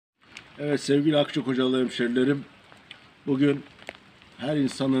Evet sevgili Akçakocalı hemşerilerim, bugün her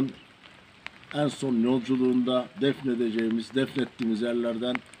insanın en son yolculuğunda defnettiğimiz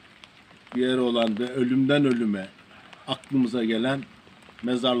yerlerden bir yer olan ve ölümden ölüme aklımıza gelen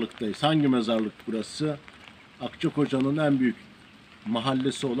mezarlıktayız. Hangi mezarlık burası? Akçakoca'nın en büyük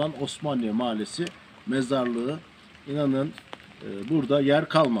mahallesi olan Osmani mahallesi mezarlığı. İnanın burada yer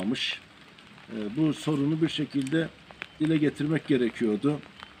kalmamış. Bu sorunu bir şekilde dile getirmek gerekiyordu.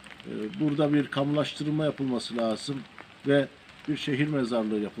 Burada bir kamulaştırma yapılması lazım ve bir şehir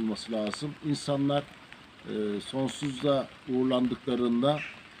mezarlığı yapılması lazım. İnsanlar sonsuzda uğurlandıklarında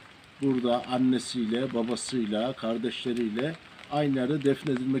burada annesiyle, babasıyla, kardeşleriyle aynı yerde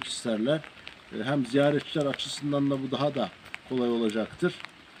defnedilmek isterler. Hem ziyaretçiler açısından da bu daha da kolay olacaktır.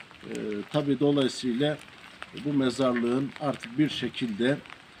 Tabii dolayısıyla bu mezarlığın artık bir şekilde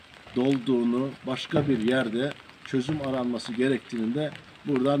dolduğunu, başka bir yerde çözüm aranması gerektiğini de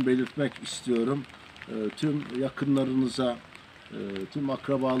buradan belirtmek istiyorum. Tüm yakınlarınıza, tüm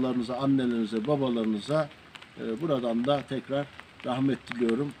akrabalarınıza, annelerinize, babalarınıza buradan da tekrar rahmet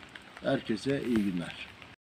diliyorum. Herkese iyi günler.